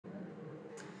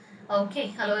Okay,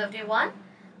 hello everyone.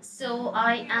 So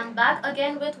I am back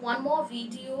again with one more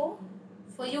video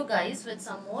for you guys with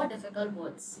some more difficult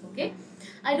words. Okay,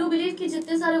 I do believe कि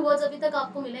जितने सारे words अभी तक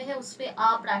आपको मिले हैं उस पे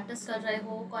आप practice कर रहे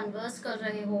हो, converse कर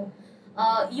रहे हो,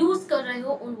 use कर रहे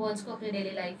हो उन words को अपने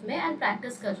daily life में and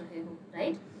practice कर रहे हो,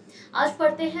 right? आज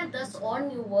पढ़ते हैं 10 और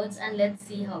new words and let's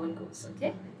see how it goes.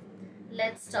 Okay,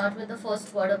 let's start with the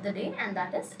first word of the day and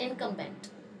that is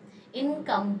incumbent.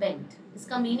 Incumbent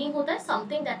इसका मीनिंग होता है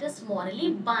something that is morally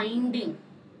binding.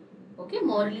 Okay,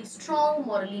 morally strong,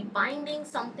 morally binding,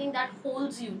 something that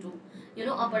holds you to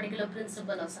a particular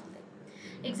principle or something.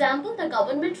 Example, the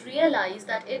government realized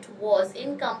that it was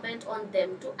incumbent on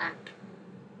them to act.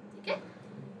 ठीक है,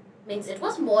 means it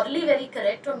was morally very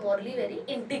correct or morally very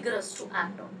integrous to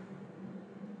act on.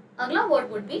 अगला word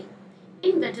would be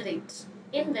inveterate.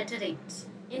 Inveterate.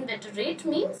 Inveterate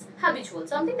means habitual,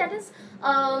 something that is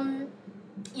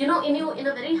in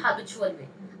a very habitual way.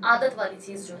 आदत वाली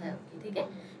चीज जो है आपकी. ठीक है,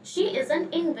 she is an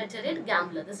inveterate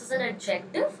gambler. This is an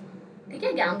adjective. ठीक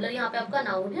है, gambler यहाँ पे आपका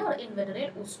noun है और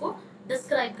inveterate उसको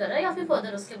describe कर रहा है या फिर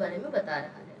further उसके बारे में बता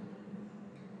रहा है.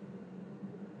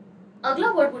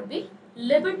 अगला word would be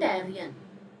libertarian.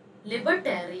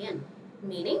 Libertarian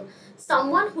meaning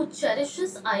someone who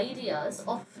cherishes ideas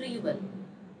of free will.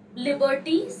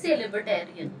 Liberty से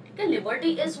libertarian. ठीक है,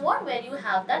 liberty is what, where you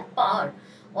have that power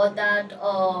or that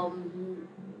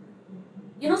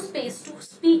space to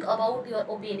speak about your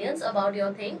opinions about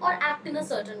your thing or act in a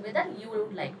certain way that you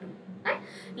would like to, right?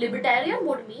 Libertarian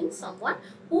would mean someone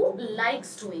who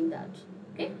likes doing that.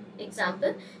 Okay,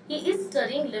 example, he is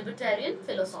studying libertarian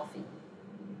philosophy,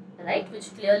 right,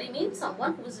 which clearly means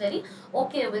someone who is very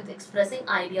okay with expressing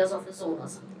ideas of his own or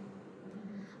something.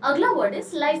 Agla word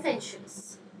is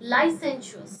licentious.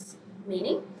 Licentious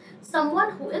meaning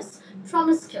someone who is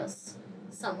promiscuous.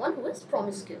 Someone who is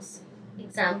promiscuous.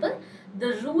 Example, the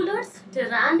ruler's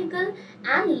tyrannical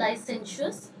and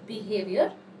licentious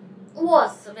behavior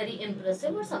was very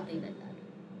impressive or something like that.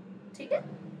 ठीक है,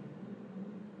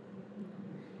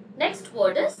 next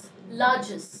word is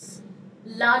largest.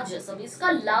 Largest, अब इसका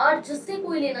large से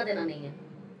कोई लेना देना नहीं है.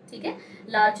 ठीक है,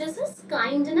 largest is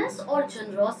kindness or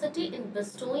generosity in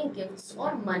bestowing gifts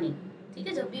or money. ठीक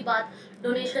है, जब भी बात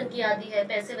डोनेशन की आती है,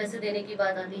 पैसे वैसे देने की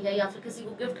बात आती है या फिर किसी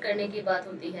को गिफ्ट करने की बात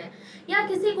होती है या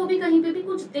किसी को भी कहीं पे भी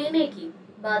कुछ देने की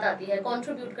बात आती है,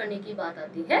 कंट्रीब्यूट करने की बात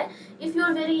आती है, if you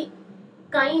are very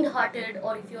kind hearted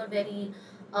और if you are very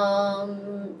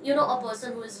a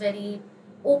person who is very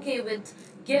okay with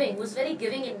giving, who is very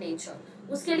giving in nature,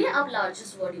 उसके लिए आप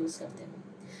लार्जेस्ट वर्ड यूज करते हैं.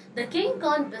 The king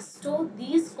can't Bairstow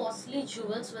these costly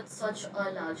ज्यूवेल्स with such a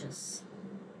largest.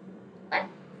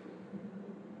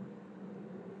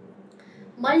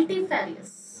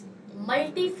 Multifarious.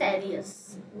 Multifarious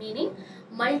meaning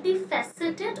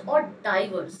multifaceted और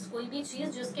diverse. कोई भी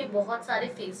चीज जिसके बहुत सारे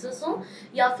faces हो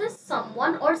या फिर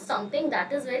someone or something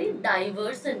that is very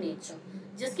diverse in nature,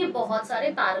 जिसके बहुत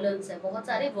सारे parallels है, बहुत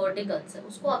सारे verticals है,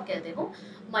 उसको आप कहते हो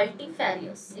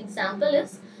multifarious. Example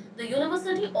is the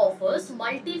university offers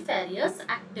multifarious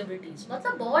activities.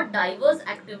 मतलब बहुत diverse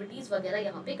activities वगैरह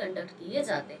यहाँ पे conduct किए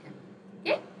जाते हैं.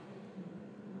 Okay?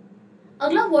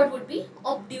 अगला word would be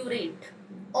obdurate.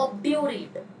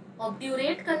 Obdurate,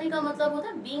 obdurate करने का मतलब होता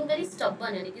है बीइंग वेरी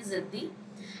स्टबर्न यानी कि जिद्दी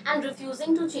and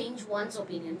refusing to change once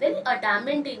opinion. Very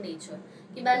अडैमेंट in nature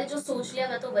कि मैंने जो सोच लिया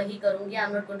मैं तो वही करूंगी. I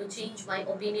am not going to change my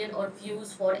opinion और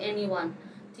व्यूज फॉर एनीवन.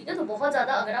 ठीक है, तो बहुत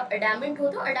ज्यादा अगर आप अडैमेंट हो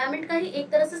तो अडैमेंट का ही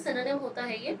एक तरह से सिनोनिम होता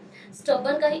है ये,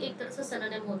 स्टबर्न का ही एक तरह से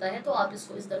सिनोनिम होता है, तो आप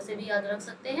इसको इस तरह से भी याद रख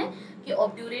सकते हैं कि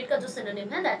ऑब्ड्यूरेट का जो सिनोनिम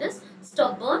है that is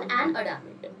stubborn and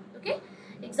अडैमेंट. Okay,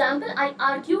 example, I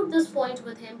argued this point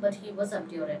with him but he was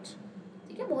obdurate.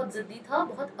 ठीक है, बहुत जिद्दी था,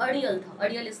 बहुत अड़ियल था.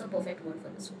 अड़ियल is the perfect word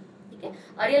for this one. ठीक है,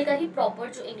 अड़ियल का ही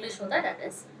प्रॉपर जो इंग्लिश होता है दैट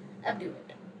इज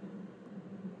obdurate.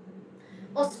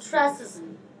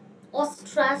 ऑस्ट्रासिज्म.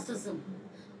 ऑस्ट्रासिज्म,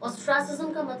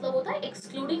 ऑस्ट्रासिज्म का मतलब होता है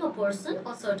एक्सक्लूडिंग अ पर्सन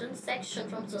और certain section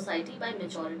from society by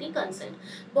majority consent.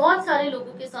 बहुत सारे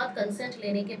लोगों के साथ कंसेंट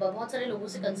लेने के बाद, बहुत सारे लोगों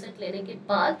से कंसेंट लेने के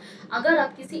बाद अगर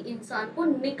आप किसी इंसान को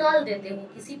निकाल देते हो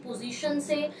किसी पोजीशन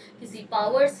से, किसी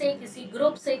पावर से, किसी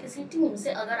ग्रुप से, किसी टीम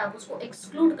से, अगर आप उसको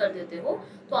एक्सक्लूड कर देते हो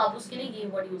तो आप उसके लिए ये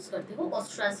वर्ड यूज करते हो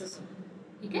ऑस्ट्रासिज्म.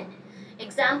 ठीक है,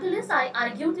 example is I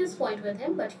argued this point with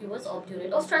him but he was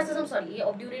obdurate. ऑस्ट्रासिज्म, sorry ये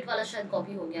ऑब्ड्यूरेट वाला शायद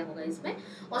कॉपी हो गया होगा इसमें.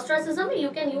 ऑस्ट्रासिज्म you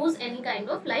can use any kind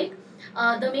of like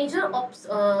the major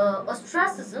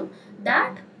ostracism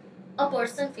that a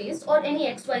person faced or any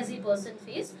XYZ person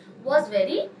faced was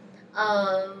very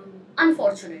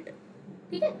unfortunate.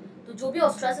 ठीक है, तो जो भी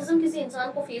ऑस्ट्रासिज्म किसी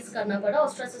इंसान को फेस करना पड़ा,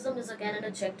 ऑस्ट्रासिज्म इज अगेन एन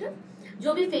एडजेक्टिव,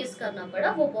 जो भी फेस करना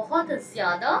पड़ा वो बहुत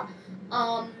ज्यादा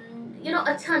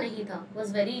अच्छा नहीं था,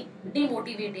 was very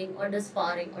demotivating or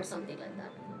disempowering or something like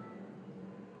that.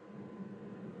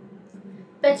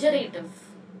 पेजरेटिव,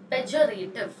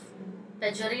 पेजरेटिव,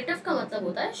 पेजरेटिव का मतलब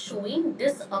होता है शोइंग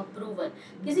डिसअप्रूवल,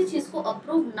 किसी चीज को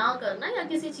अप्रूव ना करना या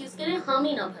किसी चीज के लिए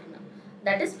हामी ना भरना,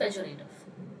 that is पेजरेटिव.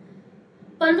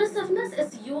 परमिसिवनेस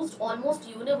is used almost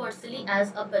universally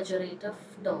as a पेजरेटिव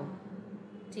term.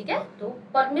 ठीक है, तो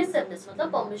परमिसिवनेस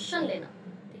मतलब परमिशन लेना.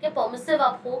 ठीक है, परमिसिव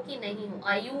आप हो कि नहीं हो,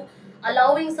 are you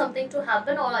allowing something to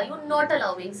happen or are you not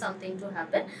allowing something to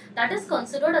happen, that is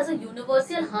considered as a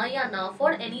universal हाँ या ना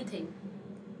for anything,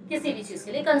 किसी भी चीज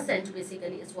के लिए. Consent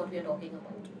basically is what we are talking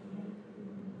about.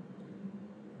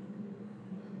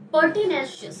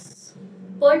 pertinacious,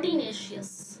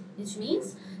 pertinacious which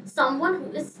means someone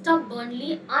who is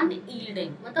stubbornly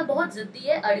unyielding, मतलब बहुत जिद्दी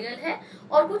है, अड़ियल है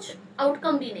और कुछ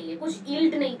आउटकम भी नहीं है, कुछ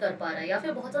यील्ड नहीं कर पा रहा है या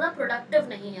फिर बहुत ज्यादा प्रोडक्टिव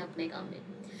नहीं है अपने काम में.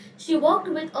 She worked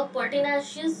with a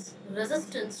pertinacious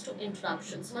resistance to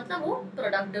interruptions, मतलब वो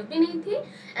प्रोडक्टिव भी नहीं थी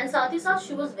एंड साथ ही साथ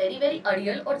she was very very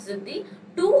अड़ियल और जिद्दी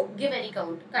to give any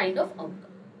kind of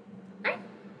outcome. Right?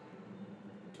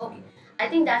 Okay. I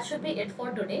think that should be it for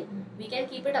today. We can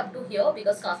keep it up to here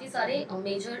because काफ़ी सारे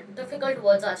मेजर डिफिकल्ट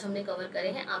वर्ड्स आज हमने cover करे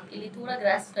हैं. आपके लिए थोड़ा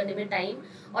ग्रास्प करने में टाइम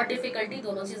और डिफिकल्टी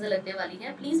दोनों चीज़ें लगने वाली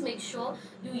हैं. Please make sure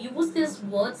you use this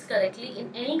words correctly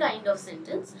in any kind of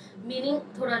sentence. Meaning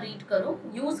थोड़ा रीड करो,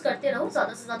 यूज़ करते रहो,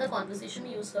 ज़्यादा से ज़्यादा कॉन्वर्सेशन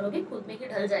में यूज़ करोगे, खुद में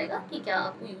ही ढल जाएगा कि क्या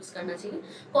आपको यूज़ करना चाहिए,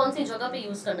 कौन सी जगह पे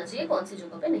यूज़ करना चाहिए, कौन सी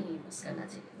जगह पे नहीं यूज़ करना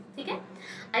चाहिए. ठीक है,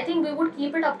 I think we would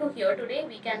keep it up to here today.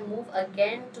 We can move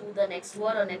again to the next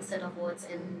word or next set of words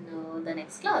in the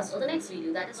next class or the next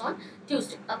video, that is on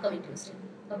Tuesday, upcoming Tuesday.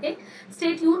 Okay,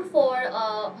 stay tuned for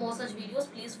more such videos.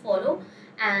 Please follow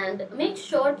and make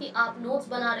sure कि आप notes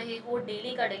बना रहे हो,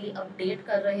 daily का daily update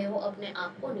कर रहे हो अपने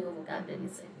आप को न्यू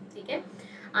vocabulary से. ठीक है,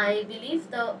 I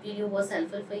believe the video was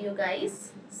helpful for you guys.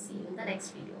 See you in the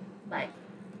next video. Bye.